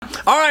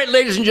All right,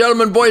 ladies and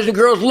gentlemen, boys and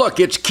girls, look,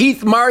 it's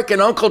Keith, Mark, and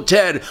Uncle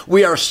Ted.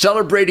 We are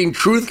celebrating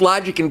truth,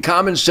 logic, and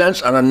common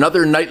sense on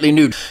another Nightly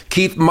Nuge.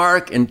 Keith,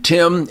 Mark, and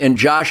Tim, and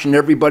Josh, and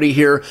everybody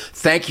here,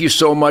 thank you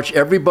so much.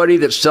 Everybody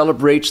that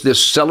celebrates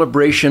this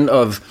celebration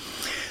of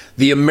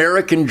the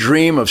American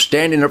dream of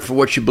standing up for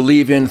what you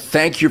believe in,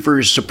 thank you for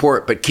your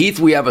support. But Keith,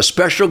 we have a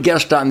special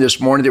guest on this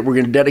morning that we're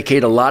going to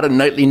dedicate a lot of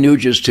Nightly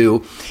Nuges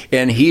to,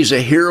 and he's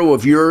a hero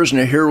of yours and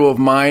a hero of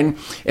mine,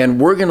 and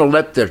we're going to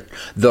let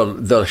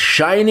the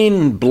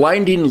shining,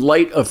 blinding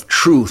light of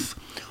truth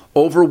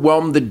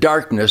overwhelm the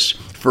darkness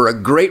for a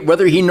great,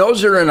 whether he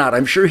knows it or not.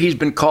 I'm sure he's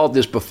been called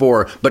this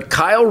before. But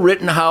Kyle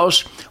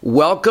Rittenhouse,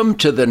 welcome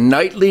to the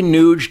Nightly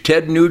Nuge,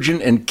 Ted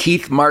Nugent and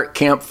Keith Mark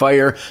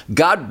Campfire.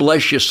 God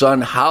bless you,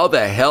 son. How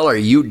the hell are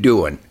you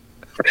doing?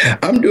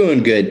 I'm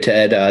doing good,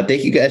 Ted.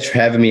 Thank you guys for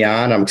having me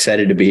on. I'm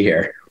excited to be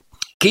here.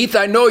 Keith,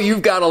 I know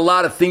you've got a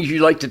lot of things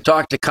you'd like to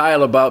talk to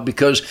Kyle about,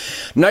 because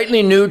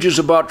Nightly Nuge is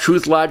about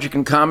truth, logic,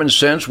 and common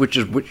sense, which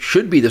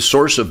should be the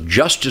source of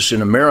justice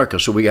in America.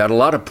 So we got a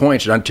lot of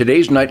points. And on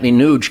today's Nightly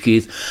Nuge,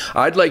 Keith,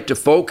 I'd like to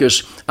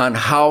focus on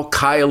how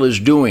Kyle is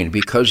doing,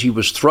 because he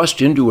was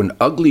thrust into an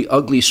ugly,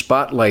 ugly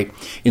spotlight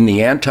in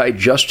the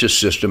anti-justice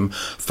system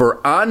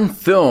for on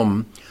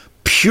film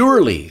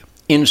purely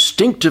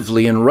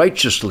instinctively and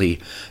righteously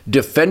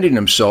defending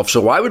himself.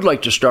 So I would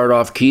like to start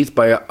off, Keith,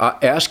 by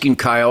asking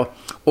Kyle,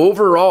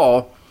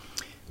 overall,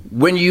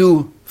 when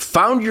you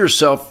found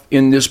yourself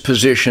in this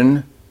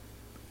position,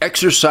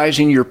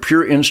 exercising your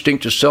pure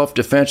instinct to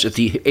self-defense at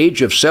the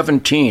age of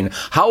 17,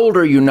 how old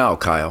are you now,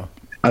 Kyle?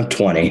 I'm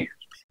 20.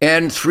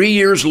 And 3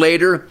 years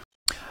later,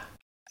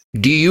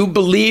 do you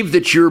believe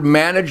that you're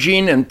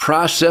managing and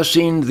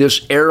processing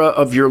this era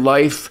of your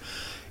life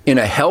in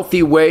a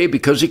healthy way?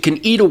 Because it can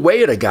eat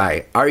away at a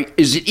guy.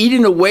 Is it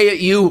eating away at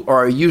you, or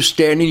are you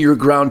standing your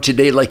ground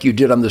today like you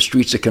did on the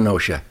streets of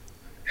Kenosha?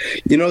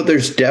 You know,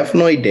 there's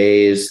definitely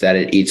days that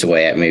it eats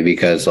away at me,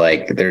 because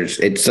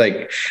it's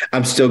like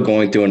I'm still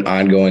going through an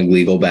ongoing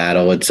legal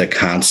battle. It's a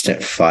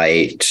constant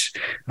fight.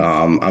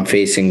 I'm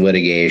facing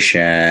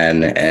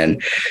litigation, and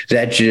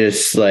that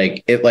just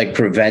it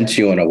prevents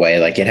you in a way.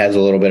 Like, it has a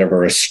little bit of a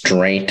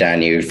restraint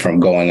on you from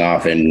going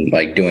off and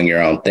like doing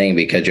your own thing,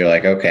 because you're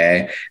like,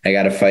 okay, I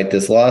got to fight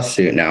this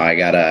lawsuit now. I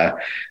got to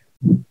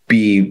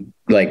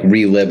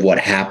relive what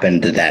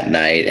happened that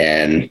night.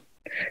 And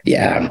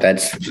yeah,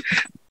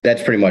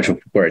 that's pretty much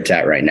where it's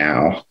at right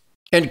now.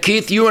 And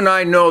Keith, you and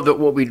I know that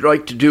what we'd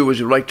like to do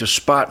is we'd like to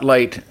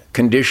spotlight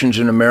conditions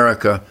in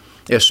America,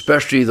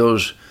 especially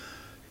those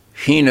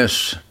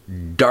heinous,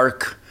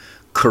 dark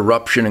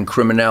corruption and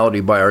criminality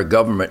by our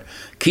government.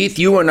 Keith,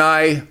 you and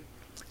I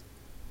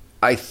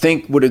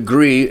think would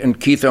agree, and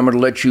Keith, I'm going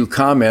to let you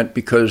comment,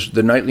 because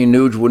the Nightly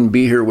Nuge wouldn't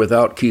be here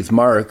without Keith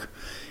Mark,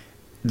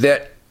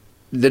 that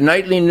the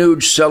Nightly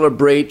Nuge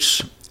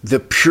celebrates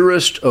the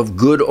purest of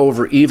good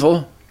over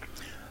evil,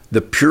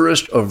 the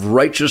purest of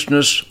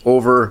righteousness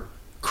over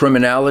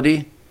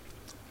criminality.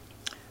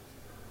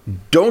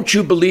 Don't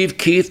you believe,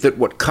 Keith, that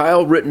what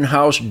Kyle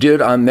Rittenhouse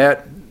did on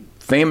that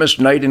famous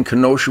night in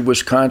Kenosha,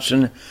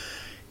 Wisconsin,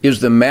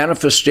 is the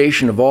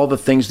manifestation of all the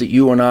things that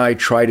you and I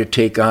try to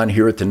take on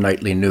here at the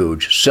Nightly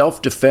Nuge?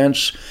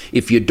 Self-defense.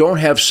 If you don't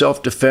have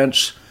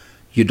self-defense,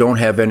 you don't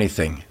have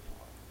anything.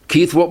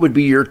 Keith, what would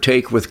be your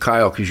take with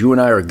Kyle? Because you and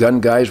I are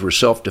gun guys, we're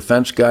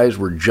self-defense guys,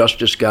 we're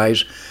justice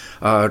guys.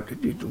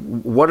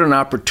 What an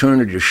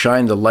opportunity to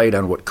shine the light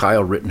on what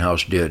Kyle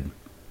Rittenhouse did.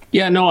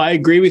 Yeah, no, I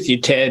agree with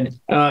you, Ted.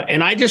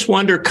 And I just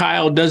wonder,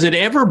 Kyle, does it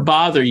ever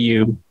bother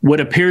you what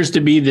appears to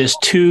be this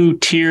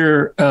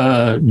two-tier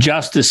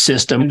justice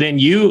system? Then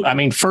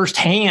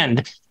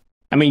firsthand,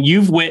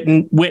 you've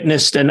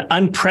witnessed an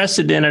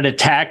unprecedented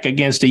attack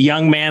against a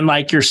young man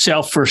like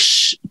yourself for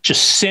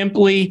just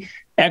simply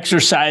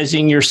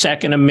exercising your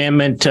Second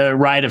Amendment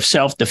right of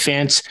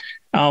self-defense.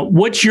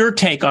 What's your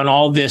take on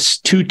all this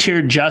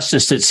two-tiered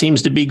justice that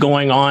seems to be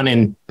going on,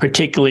 and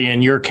particularly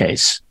in your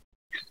case?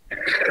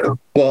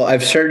 Well,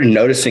 I've started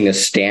noticing a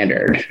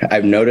standard.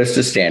 I've noticed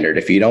a standard.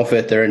 If you don't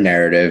fit their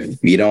narrative,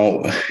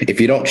 if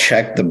you don't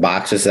check the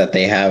boxes that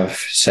they have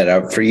set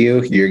up for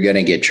you, you're going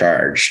to get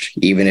charged,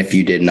 even if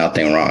you did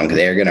nothing wrong.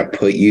 They're going to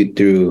put you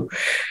through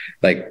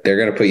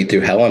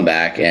hell and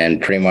back, and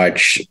pretty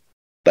much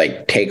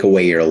take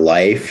away your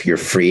life, your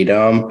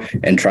freedom,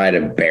 and try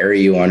to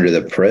bury you under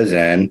the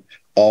prison,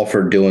 all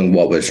for doing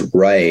what was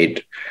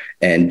right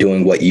and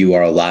doing what you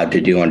are allowed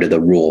to do under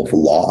the rule of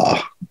law.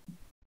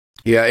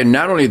 Yeah, and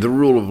not only the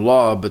rule of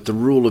law, but the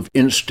rule of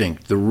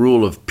instinct, the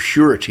rule of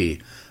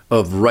purity,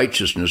 of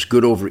righteousness,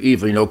 good over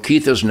evil. You know,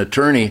 Keith, as an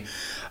attorney,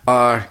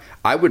 I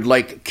would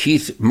like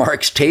Keith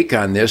Mark's take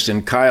on this.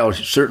 And Kyle,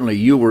 certainly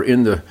you were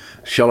in the,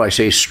 shall I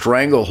say,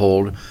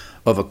 stranglehold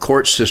of a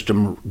court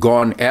system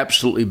gone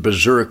absolutely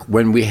berserk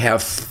when we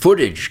have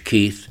footage,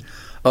 Keith,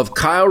 of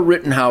Kyle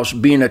Rittenhouse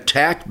being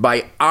attacked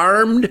by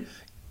armed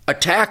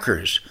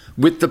attackers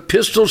with the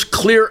pistols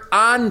clear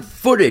on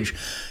footage.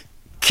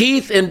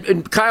 Keith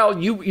and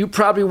Kyle, you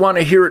probably want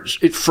to hear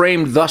it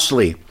framed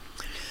thusly.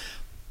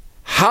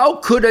 How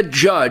could a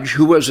judge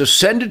who has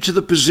ascended to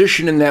the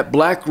position in that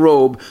black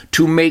robe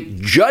to make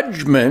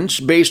judgments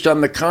based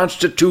on the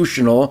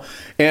constitutional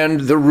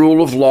and the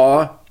rule of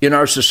law in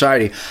our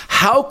society,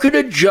 how could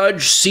a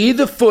judge see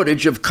the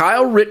footage of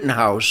Kyle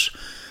Rittenhouse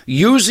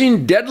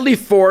using deadly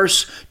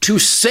force to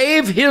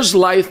save his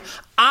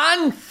life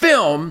on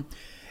film,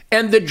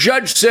 and the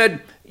judge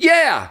said,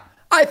 yeah,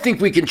 I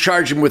think we can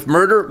charge him with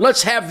murder.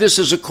 Let's have this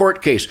as a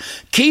court case.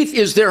 Keith,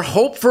 is there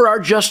hope for our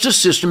justice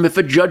system if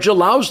a judge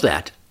allows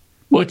that?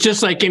 Well, it's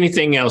just like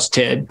anything else,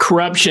 Ted.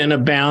 Corruption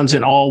abounds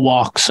in all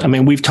walks. I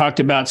mean, we've talked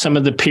about some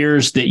of the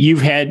peers that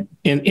you've had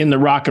in the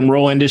rock and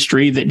roll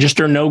industry that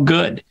just are no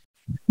good.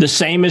 The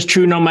same is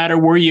true no matter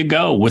where you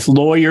go with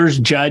lawyers,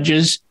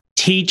 judges,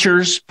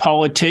 teachers,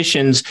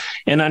 politicians.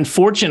 And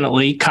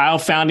unfortunately, Kyle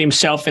found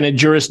himself in a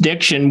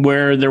jurisdiction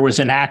where there was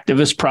an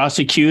activist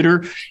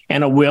prosecutor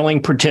and a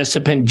willing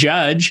participant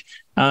judge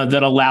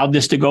that allowed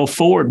this to go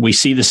forward. We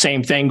see the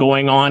same thing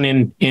going on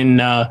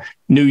in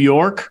New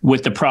York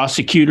with the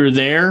prosecutor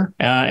there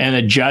and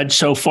a judge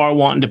so far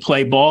wanting to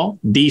play ball.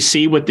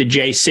 DC with the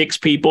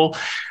J6 people.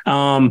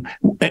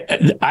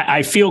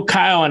 I feel,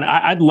 Kyle, and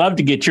I'd love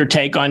to get your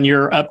take on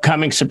your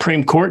upcoming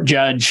Supreme Court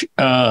judge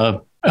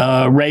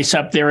race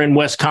up there in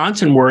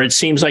Wisconsin, where it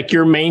seems like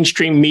your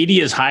mainstream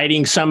media is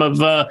hiding some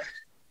of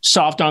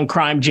soft on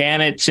crime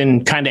Janet's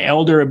and kind of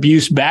elder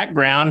abuse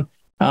background.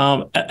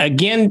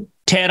 Again,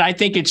 Ted, I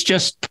think it's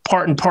just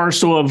part and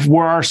parcel of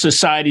where our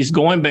society is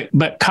going.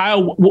 But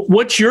Kyle,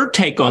 what's your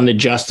take on the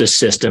justice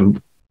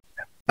system?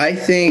 I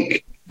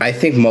think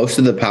most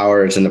of the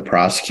power is in the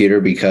prosecutor,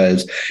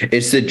 because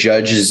it's the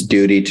judge's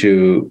duty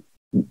to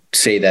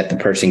say that the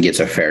person gets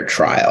a fair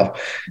trial.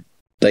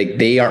 Like,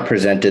 they aren't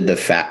presented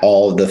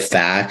all of the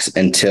facts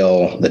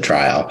until the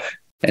trial,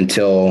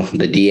 until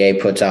the DA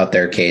puts out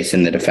their case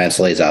and the defense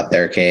lays out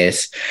their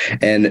case.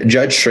 And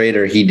Judge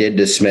Schrader, he did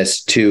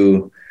dismiss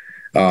two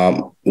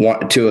of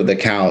the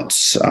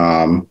counts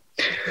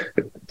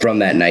from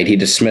that night. He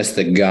dismissed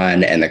the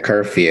gun and the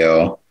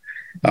curfew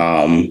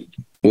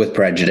with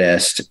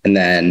prejudice, and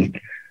then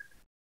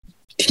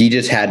he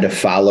just had to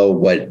follow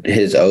what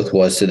his oath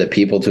was to the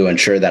people to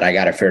ensure that I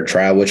got a fair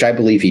trial, which I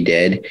believe he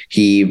did.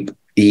 He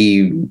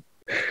yelled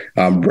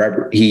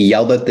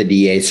at the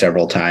DA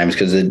several times,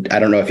 because I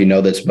don't know if you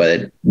know this,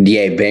 but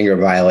DA Banger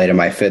violated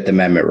my Fifth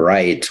Amendment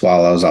rights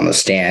while I was on the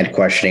stand,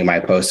 questioning my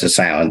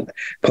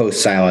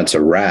post-silence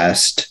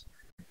arrest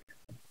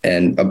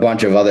and a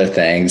bunch of other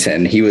things.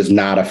 And he was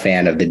not a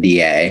fan of the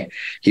DA.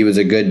 He was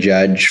a good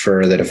judge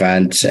for the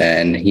defense,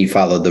 and he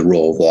followed the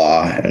rule of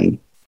law.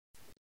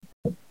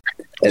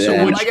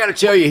 So what I got to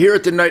tell you, here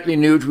at the Nightly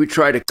Nuge, we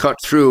try to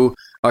cut through.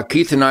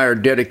 Keith and I are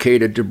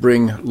dedicated to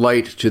bring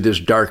light to this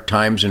dark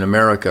times in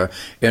America,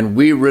 and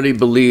we really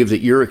believe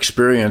that your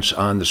experience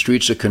on the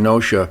streets of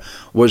Kenosha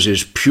was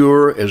as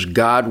pure as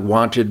God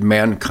wanted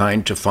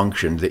mankind to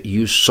function, that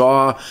you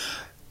saw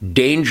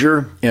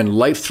danger and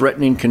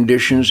life-threatening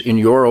conditions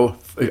in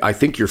I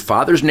think your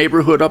father's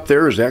neighborhood up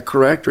there, is that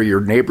correct? Or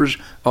your neighbors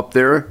up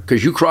there?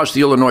 Because you crossed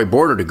the Illinois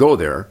border to go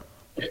there.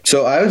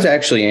 So I was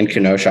actually in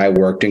Kenosha. I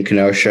worked in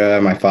Kenosha.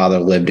 My father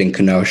lived in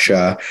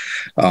Kenosha.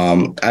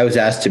 I was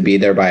asked to be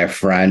there by a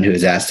friend who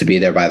was asked to be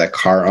there by the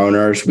car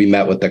owners. We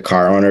met with the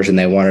car owners, and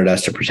they wanted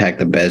us to protect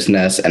the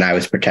business. And I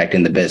was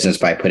protecting the business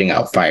by putting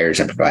out fires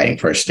and providing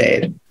first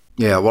aid.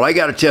 Yeah, well, I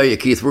got to tell you,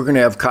 Keith, we're going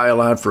to have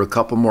Kyle on for a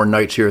couple more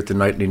nights here at the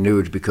Nightly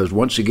Nuge, because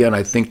once again,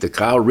 I think the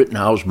Kyle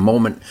Rittenhouse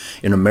moment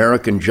in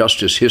American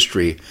justice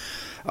history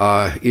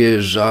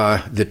is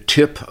the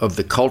tip of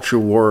the culture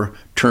war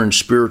turned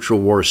spiritual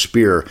war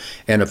spear.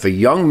 And if a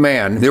young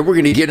man, then we're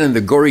going to get into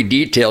the gory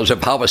details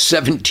of how a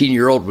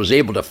 17-year-old was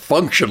able to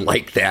function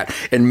like that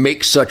and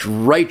make such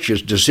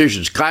righteous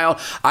decisions. Kyle,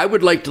 I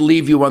would like to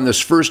leave you on this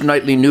first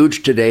Nightly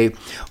Nuge today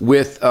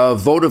with a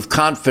vote of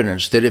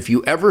confidence that if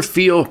you ever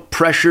feel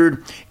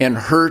pressured and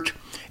hurt,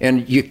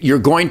 and you're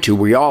going to,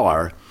 we all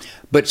are,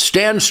 but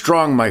stand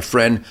strong, my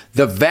friend.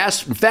 In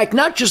fact,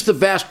 not just the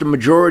vast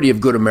majority of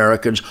good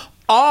Americans,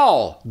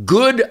 all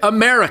good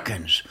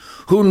Americans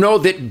who know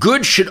that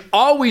good should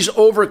always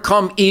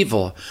overcome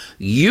evil.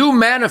 You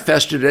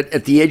manifested it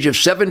at the age of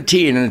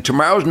 17, and in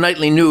tomorrow's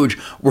Nightly Nuge,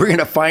 we're going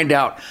to find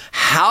out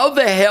how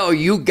the hell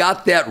you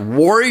got that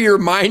warrior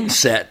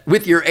mindset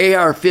with your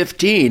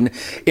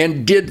AR-15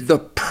 and did the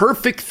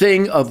perfect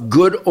thing of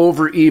good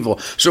over evil.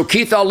 So,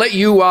 Keith, I'll let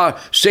you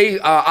say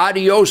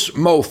adios,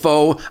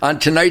 mofo, on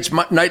tonight's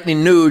Nightly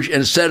Nuge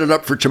and set it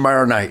up for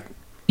tomorrow night.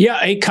 Yeah.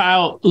 Hey,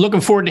 Kyle,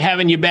 looking forward to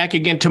having you back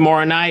again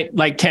tomorrow night.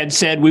 Like Ted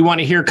said, we want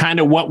to hear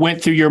kind of what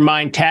went through your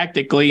mind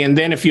tactically. And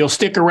then if you'll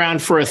stick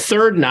around for a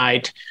third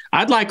night,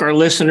 I'd like our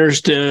listeners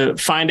to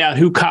find out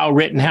who Kyle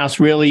Rittenhouse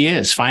really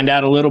is, find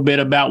out a little bit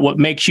about what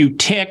makes you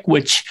tick,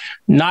 which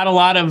not a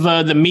lot of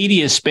the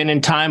media is spending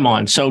time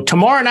on. So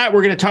tomorrow night,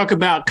 we're going to talk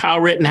about Kyle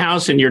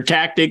Rittenhouse and your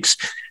tactics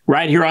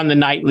right here on the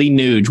Nightly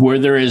Nuge, where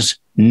there is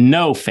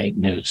no fake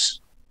news.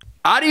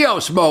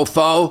 Adios,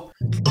 mofo.